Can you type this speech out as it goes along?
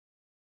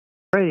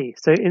Alrighty,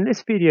 so in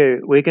this video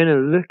we're going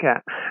to look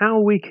at how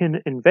we can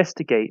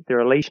investigate the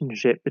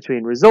relationship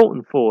between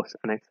resultant force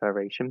and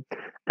acceleration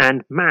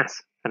and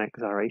mass and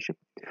acceleration.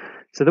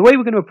 So the way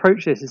we're going to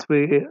approach this is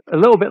we're a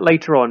little bit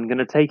later on going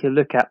to take a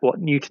look at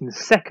what Newton's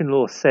second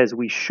law says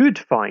we should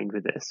find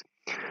with this,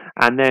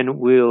 and then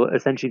we'll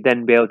essentially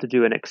then be able to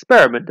do an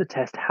experiment to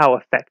test how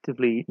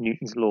effectively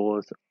Newton's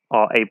laws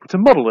are able to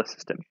model the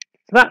system.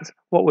 So that's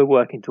what we're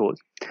working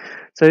towards.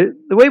 So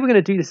the way we're going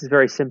to do this is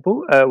very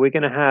simple. We're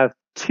going to have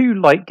two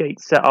light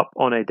gates set up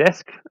on a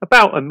desk,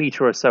 about a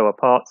meter or so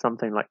apart,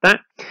 something like that.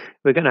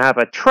 We're going to have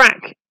a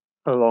track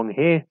along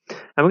here, and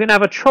we're going to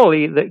have a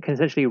trolley that can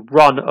essentially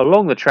run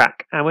along the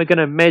track, and we're going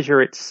to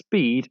measure its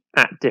speed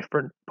at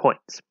different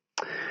points.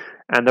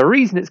 And the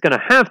reason it's going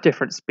to have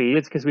different speed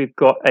is because we've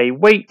got a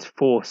weight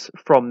force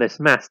from this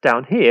mass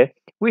down here,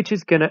 which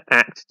is going to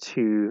act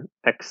to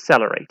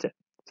accelerate it.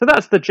 So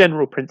that's the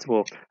general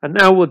principle, and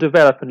now we'll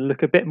develop and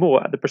look a bit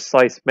more at the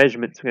precise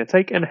measurements we're going to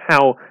take and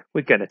how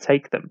we're going to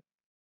take them.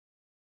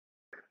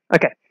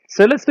 Okay,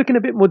 so let's look in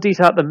a bit more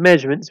detail at the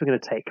measurements we're going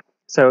to take.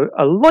 So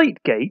a light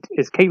gate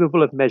is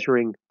capable of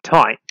measuring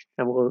time,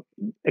 and we'll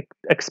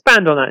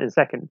expand on that in a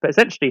second. But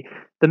essentially,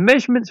 the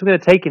measurements we're going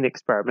to take in the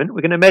experiment,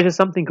 we're going to measure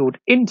something called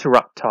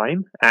interrupt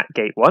time at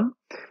gate 1.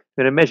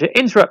 We're going to measure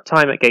interrupt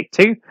time at gate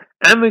 2,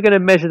 and we're going to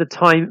measure the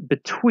time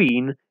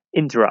between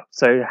interrupts,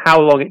 so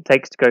how long it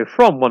takes to go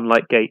from one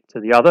light gate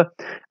to the other.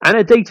 And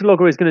a data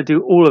logger is going to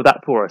do all of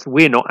that for us.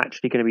 We're not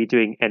actually going to be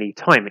doing any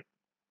timing.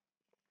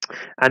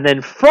 And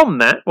then from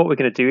that, what we're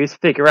going to do is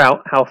figure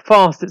out how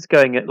fast it's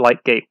going at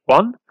light gate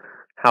 1,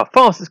 how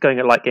fast it's going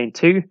at light gate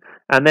 2,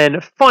 and then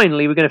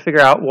finally we're going to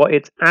figure out what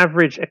its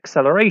average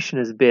acceleration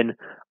has been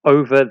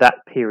over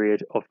that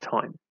period of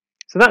time.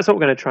 So that's what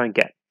we're going to try and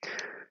get.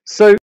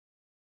 So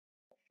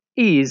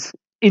is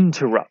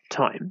interrupt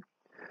time.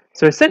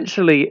 So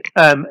essentially,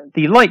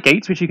 the light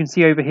gates, which you can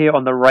see over here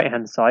on the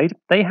right-hand side,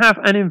 they have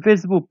an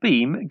invisible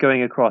beam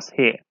going across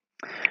here.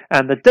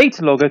 And the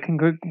data logger can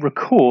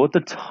record the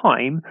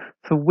time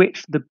for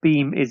which the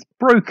beam is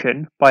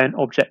broken by an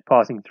object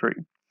passing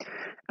through.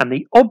 And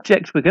the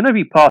object we're going to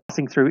be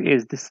passing through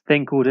is this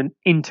thing called an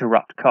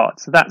interrupt card.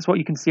 So that's what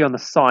you can see on the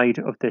side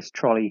of this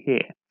trolley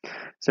here.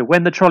 So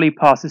when the trolley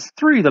passes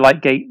through the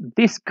light gate,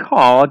 this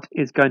card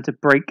is going to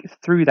break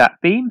through that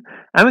beam,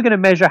 and we're going to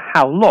measure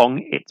how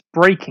long it's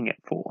breaking it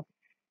for.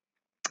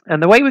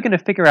 And the way we're going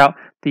to figure out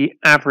the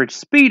average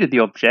speed of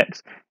the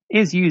object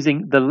is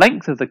using the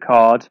length of the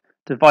card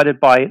divided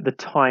by the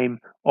time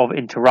of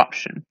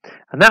interruption.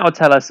 And that will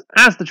tell us,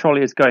 as the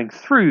trolley is going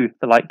through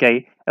the light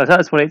gate, it'll tell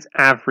us what its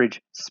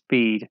average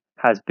speed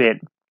has been.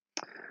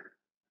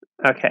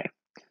 Okay,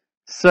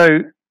 so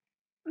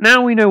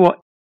now we know what.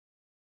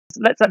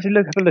 Let's actually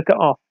have a look at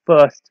our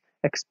first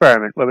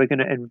experiment where we're going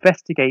to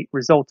investigate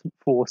resultant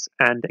force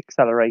and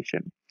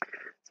acceleration.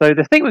 So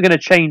the thing we're going to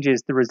change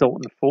is the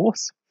resultant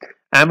force,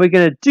 and we're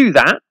going to do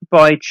that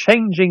by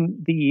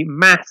changing the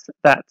mass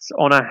that's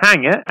on a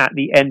hanger at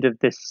the end of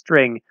this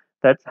string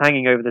that's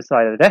hanging over the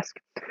side of the desk.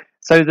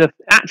 So the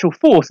actual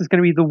force is going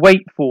to be the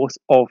weight force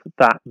of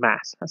that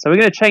mass. So we're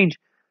going to change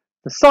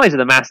the size of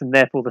the mass and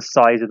therefore the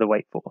size of the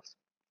weight force.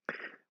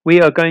 We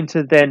are going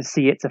to then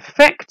see its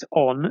effect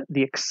on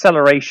the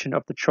acceleration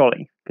of the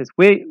trolley, because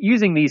we're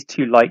using these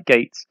two light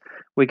gates.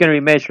 We're going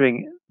to be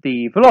measuring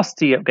the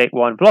velocity at gate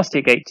 1, velocity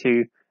at gate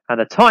 2, and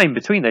the time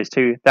between those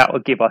two. That will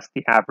give us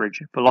the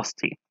average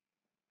velocity.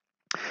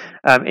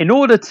 In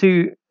order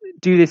to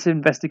do this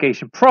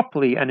investigation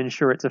properly and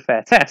ensure it's a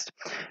fair test,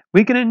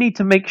 we're going to need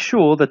to make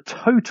sure the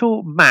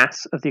total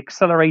mass of the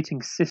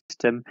accelerating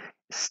system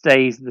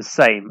stays the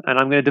same, and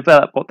I'm going to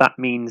develop what that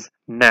means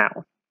now.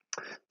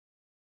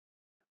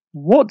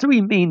 What do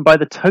we mean by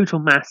the total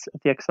mass of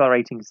the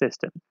accelerating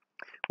system?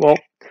 Well,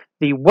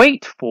 the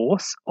weight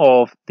force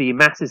of the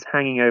masses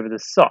hanging over the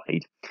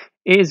side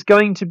is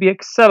going to be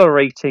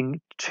accelerating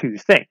two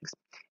things.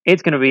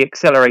 It's going to be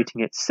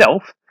accelerating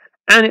itself,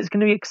 and it's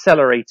going to be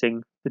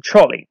accelerating the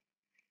trolley.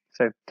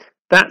 So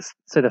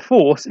the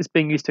force is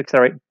being used to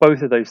accelerate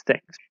both of those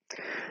things.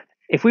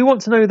 If we want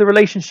to know the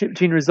relationship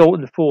between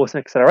resultant force and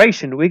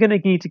acceleration, we're going to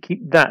need to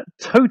keep that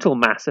total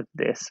mass of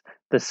this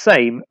the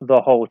same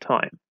the whole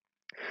time.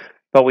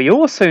 But we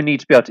also need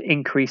to be able to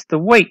increase the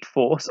weight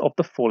force of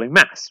the falling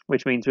mass,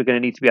 which means we're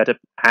going to need to be able to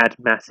add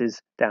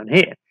masses down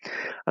here.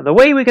 And the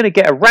way we're going to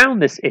get around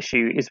this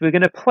issue is we're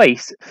going to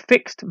place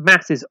fixed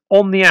masses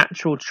on the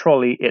actual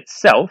trolley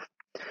itself.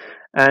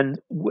 And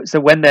so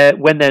when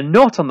they're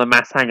not on the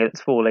mass hanger that's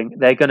falling,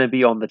 they're going to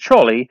be on the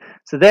trolley.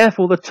 So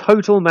therefore the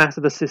total mass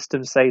of the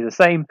system stays the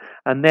same,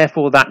 and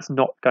therefore that's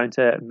not going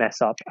to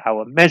mess up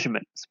our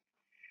measurements.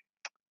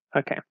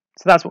 Okay,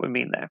 so that's what we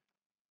mean there.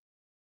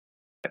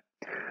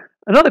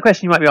 Another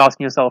question you might be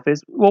asking yourself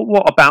is, well,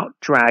 what about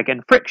drag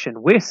and friction?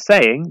 We're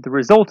saying the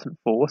resultant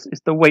force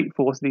is the weight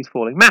force of these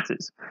falling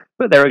masses,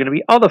 but there are going to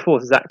be other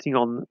forces acting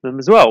on them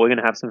as well. We're going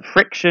to have some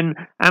friction,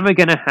 and we're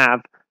going to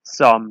have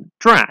some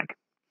drag.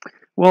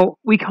 Well,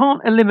 we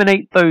can't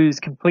eliminate those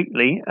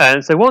completely,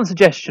 so one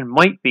suggestion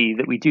might be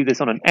that we do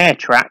this on an air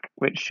track,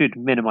 which should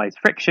minimize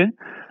friction,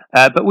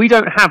 but we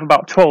don't have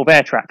about 12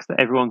 air tracks that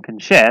everyone can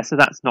share, so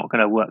that's not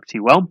going to work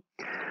too well.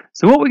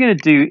 So what we're going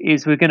to do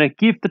is we're going to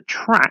give the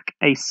track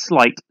a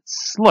slight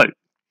slope,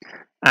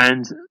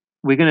 and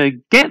we're going to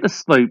get the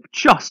slope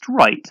just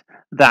right,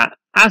 that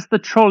as the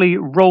trolley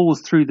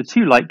rolls through the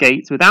two light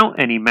gates without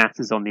any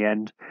masses on the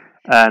end,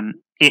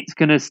 it's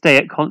going to stay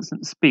at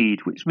constant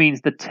speed, which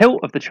means the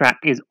tilt of the track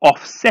is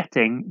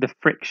offsetting the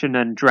friction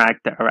and drag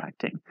that are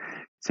acting.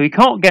 So we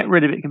can't get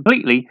rid of it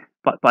completely,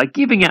 but by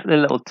giving it the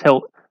little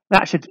tilt,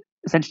 that should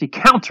essentially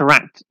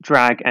counteract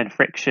drag and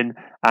friction,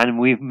 and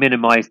we've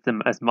minimized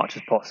them as much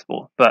as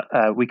possible, but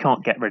we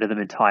can't get rid of them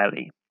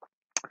entirely.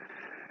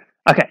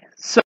 Okay,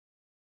 so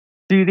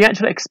to do the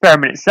actual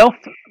experiment itself,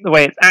 the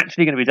way it's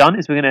actually going to be done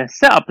is we're going to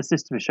set up the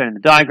system as shown in the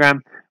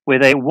diagram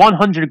with a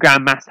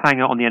 100-gram mass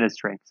hanger on the end of the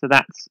string. So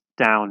that's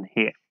down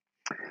here.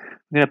 I'm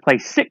going to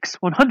place 6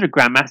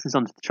 100-gram masses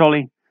onto the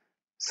trolley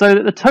so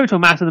that the total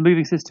mass of the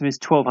moving system is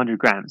 1,200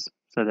 grams.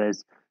 So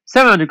there's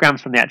 700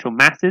 grams from the actual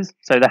masses,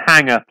 so the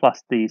hanger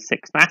plus the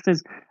 6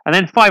 masses, and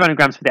then 500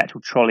 grams for the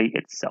actual trolley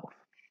itself.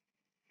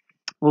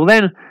 We'll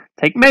then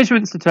take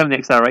measurements to determine the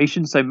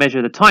acceleration, so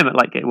measure the time at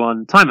light gate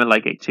 1, time at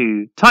light gate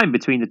 2, time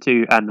between the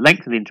two, and the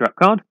length of the interrupt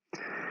card.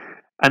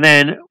 And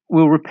then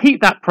we'll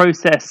repeat that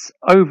process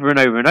over and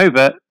over and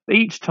over,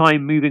 each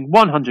time moving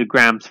 100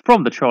 grams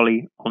from the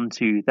trolley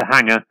onto the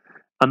hanger,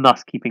 and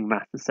thus keeping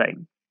mass the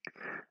same.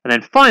 And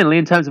then finally,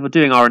 in terms of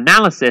doing our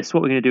analysis,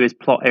 what we're going to do is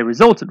plot a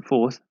resultant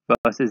force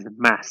versus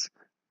mass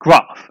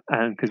graph,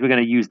 because we're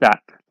going to use that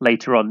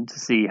later on to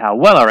see how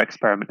well our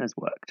experiment has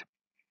worked.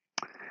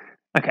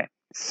 Okay,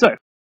 so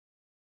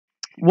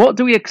what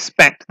do we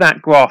expect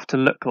that graph to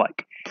look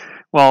like?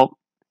 Well,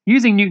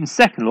 using Newton's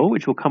second law,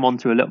 which we'll come on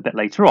to a little bit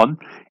later on,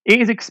 it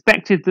is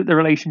expected that the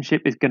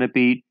relationship is going to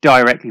be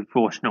directly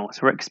proportional.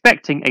 So we're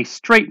expecting a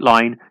straight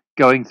line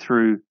going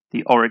through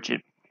the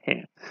origin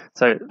here.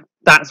 So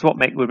that's what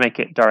would make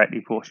it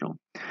directly proportional.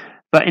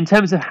 But in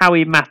terms of how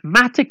we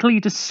mathematically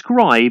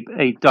describe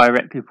a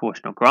directly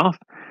proportional graph,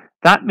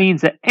 that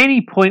means at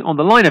any point on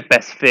the line of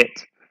best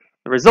fit,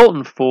 the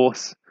resultant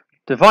force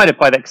divided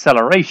by the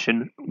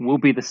acceleration will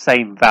be the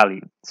same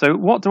value. So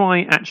what do I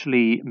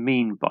actually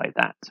mean by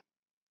that?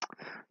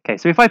 Okay,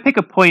 so if I pick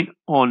a point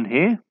on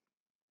here,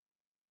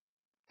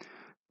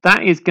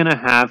 that is going to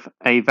have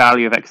a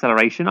value of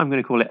acceleration. I'm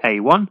going to call it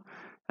A1.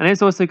 And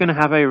it's also going to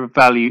have a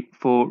value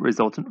for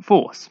resultant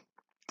force.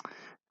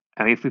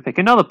 And if we pick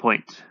another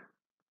point,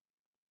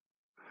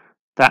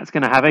 that's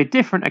going to have a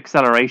different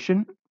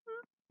acceleration,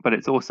 but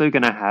it's also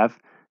going to have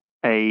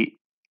a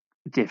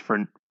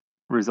different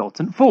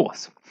resultant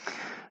force.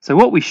 So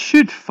what we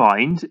should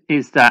find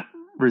is that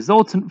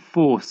resultant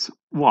force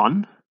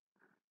 1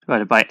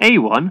 divided by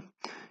A1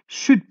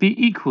 should be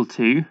equal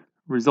to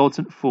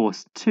resultant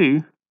force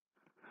 2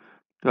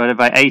 divided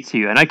by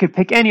A2. And I could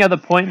pick any other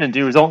point and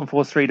do resultant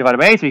force 3 divided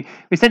by A3. We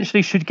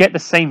essentially should get the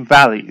same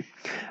value.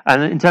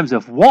 And in terms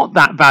of what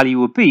that value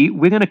will be,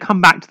 we're going to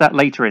come back to that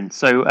later in.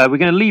 So we're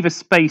going to leave a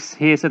space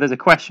here. So there's a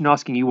question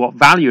asking you what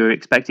value you're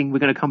expecting. We're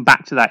going to come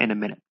back to that in a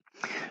minute.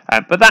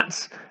 But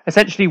that's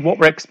essentially what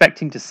we're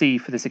expecting to see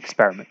for this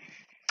experiment.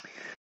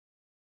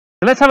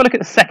 So let's have a look at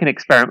the second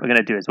experiment we're going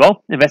to do as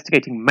well,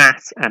 investigating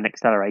mass and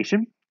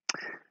acceleration.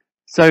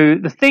 So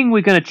the thing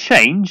we're going to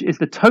change is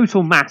the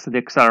total mass of the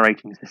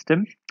accelerating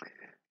system.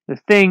 The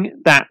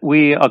thing that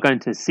we are going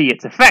to see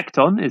its effect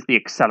on is the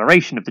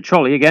acceleration of the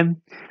trolley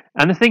again.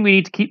 And the thing we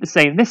need to keep the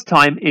same this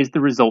time is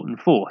the resultant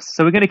force.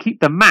 So we're going to keep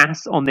the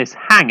mass on this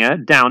hanger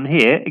down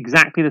here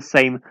exactly the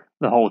same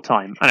the whole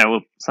time. I know,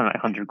 well, something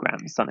like 100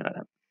 grams, something like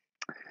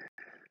that.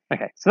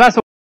 Okay, so that's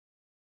what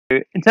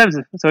in terms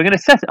of, so we're going to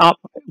set it up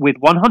with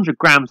 100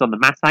 grams on the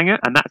mass hanger,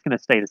 and that's going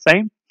to stay the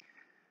same.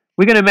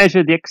 We're going to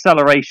measure the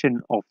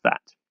acceleration of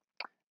that.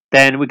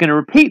 Then we're going to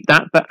repeat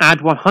that, but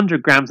add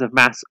 100 grams of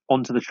mass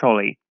onto the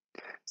trolley.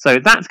 So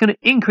that's going to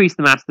increase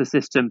the mass of the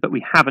system, but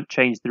we haven't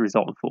changed the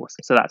resultant force.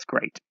 So that's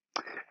great.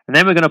 And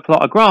then we're going to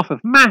plot a graph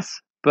of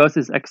mass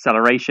versus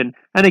acceleration.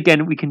 And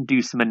again, we can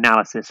do some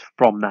analysis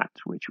from that,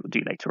 which we'll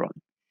do later on.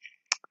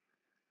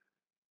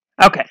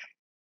 Okay.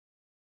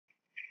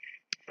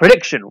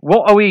 Prediction.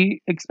 What are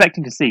we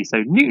expecting to see? So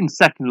Newton's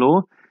second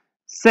law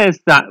says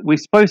that we're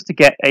supposed to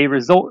get a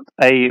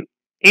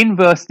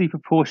inversely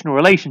proportional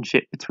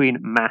relationship between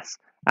mass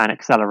and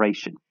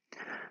acceleration.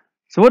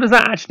 So what does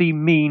that actually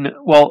mean?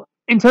 Well,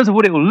 in terms of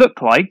what it will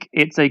look like,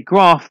 it's a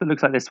graph that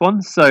looks like this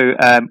one. So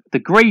the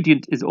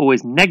gradient is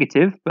always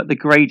negative, but the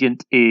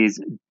gradient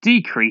is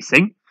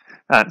decreasing.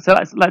 So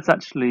let's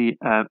actually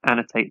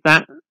annotate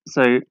that.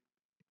 So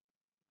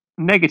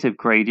negative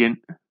gradient.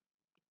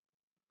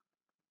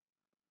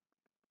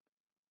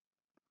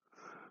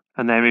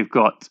 And then we've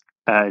got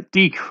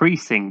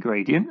decreasing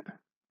gradient.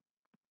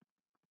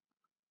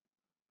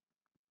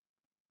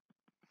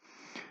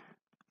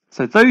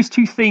 So those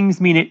two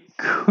things mean it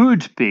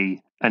could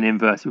be an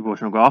inversely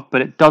proportional graph, but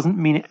it doesn't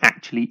mean it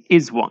actually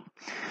is one.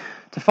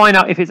 To find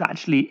out if it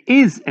actually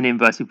is an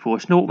inversely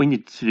proportional, what we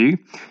need to do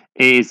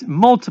is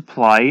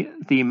multiply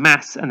the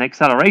mass and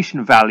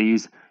acceleration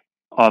values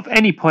of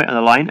any point on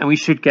the line, and we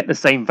should get the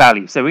same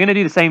value. So we're going to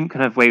do the same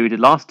kind of way we did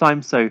last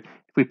time. So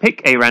if we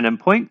pick a random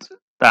point,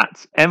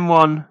 that's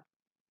M1,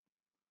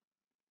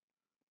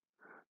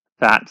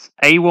 that's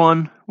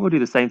A1, we'll do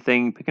the same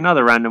thing, pick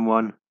another random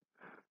one,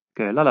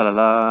 go la la la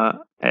la,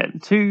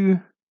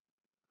 N2,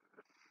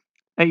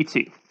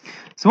 A2.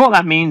 So what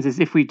that means is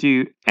if we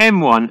do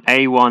M1,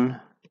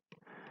 A1,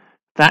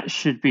 that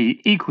should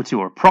be equal to,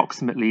 or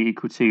approximately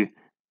equal to,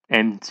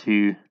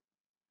 M2,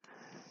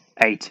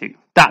 A2.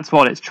 That's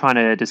what it's trying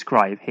to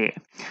describe here.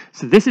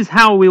 So this is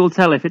how we will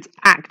tell if it's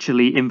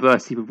actually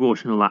inversely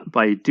proportional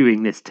by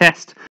doing this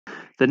test.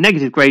 The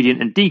negative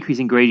gradient and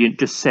decreasing gradient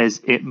just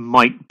says it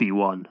might be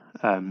one.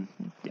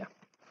 Yeah.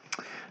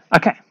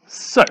 Okay,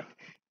 so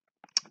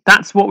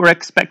that's what we're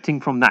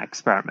expecting from that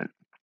experiment.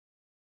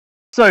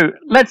 So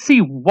let's see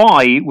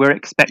why we're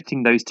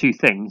expecting those two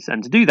things.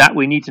 And to do that,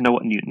 we need to know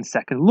what Newton's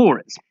second law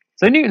is.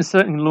 So Newton's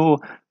second law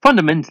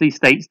fundamentally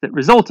states that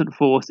resultant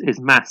force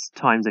is mass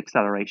times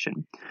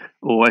acceleration,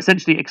 or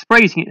essentially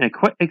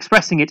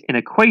expressing it in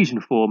equation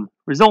form,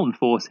 resultant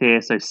force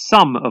here, so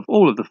sum of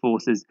all of the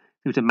forces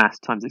due to mass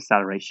times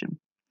acceleration.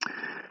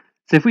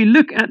 So if we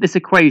look at this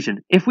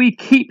equation, if we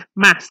keep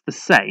mass the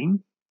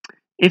same,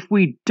 if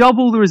we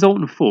double the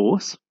resultant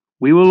force,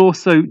 we will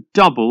also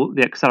double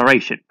the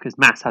acceleration because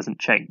mass hasn't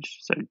changed.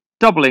 So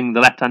doubling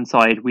the left-hand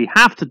side, we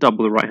have to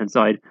double the right-hand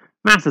side.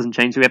 Mass hasn't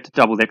changed, so we have to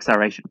double the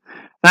acceleration.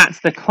 That's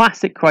the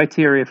classic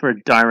criteria for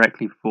a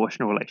directly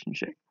proportional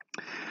relationship.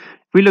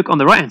 If we look on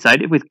the right-hand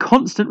side, with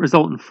constant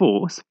resultant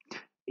force,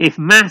 if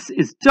mass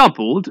is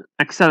doubled,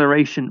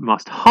 acceleration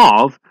must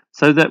halve,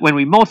 so that when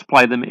we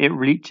multiply them, it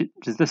reaches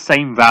the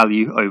same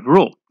value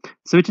overall.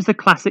 So it is a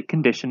classic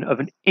condition of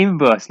an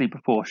inversely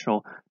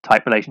proportional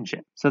type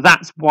relationship. So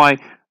that's why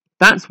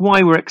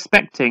we're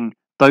expecting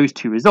those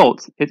two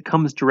results. It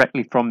comes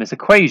directly from this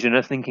equation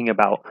of thinking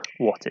about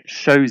what it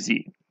shows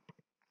you.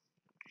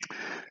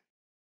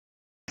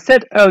 I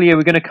said earlier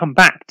we're going to come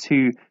back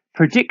to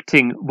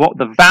predicting what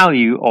the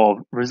value of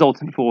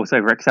resultant force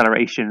over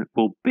acceleration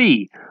will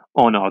be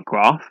on our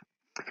graph.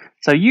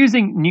 So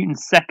using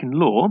Newton's second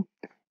law,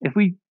 if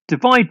we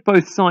divide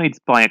both sides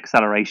by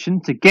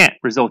acceleration to get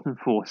resultant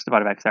force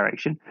divided by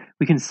acceleration,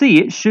 we can see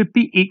it should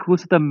be equal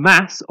to the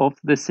mass of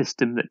the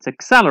system that's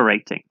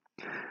accelerating.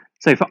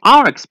 So for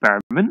our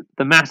experiment,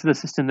 the mass of the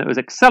system that was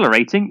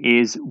accelerating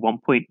is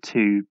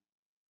 1.2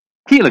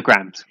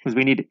 kilograms, because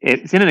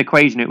it's in an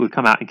equation, it would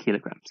come out in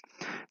kilograms.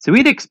 So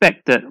we'd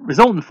expect that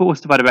resultant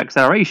force divided by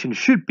acceleration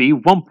should be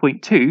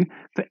 1.2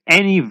 for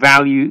any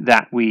value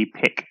that we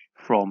pick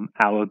from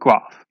our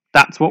graph.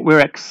 That's what we're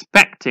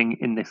expecting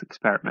in this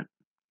experiment.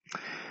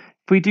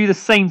 If we do the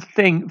same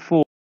thing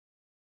for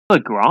the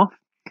graph,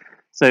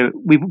 so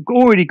we've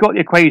already got the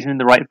equation in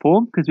the right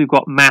form because we've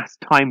got mass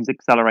times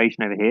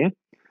acceleration over here.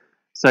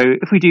 So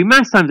if we do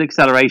mass times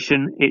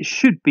acceleration, it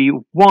should be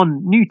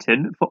 1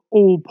 Newton for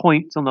all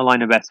points on the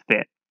line of best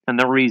fit. And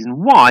the reason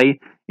why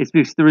is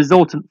because the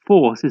resultant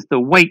force is the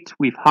weight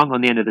we've hung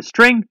on the end of the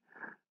string.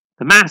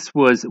 The mass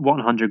was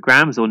 100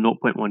 grams or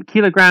 0.1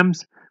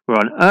 kilograms. We're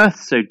on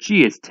Earth, so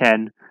G is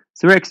 10.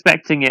 So we're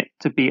expecting it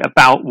to be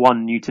about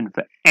 1 Newton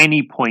for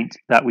any point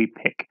that we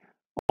pick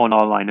on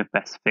our line of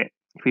best fit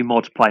if we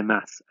multiply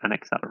mass and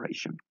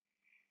acceleration.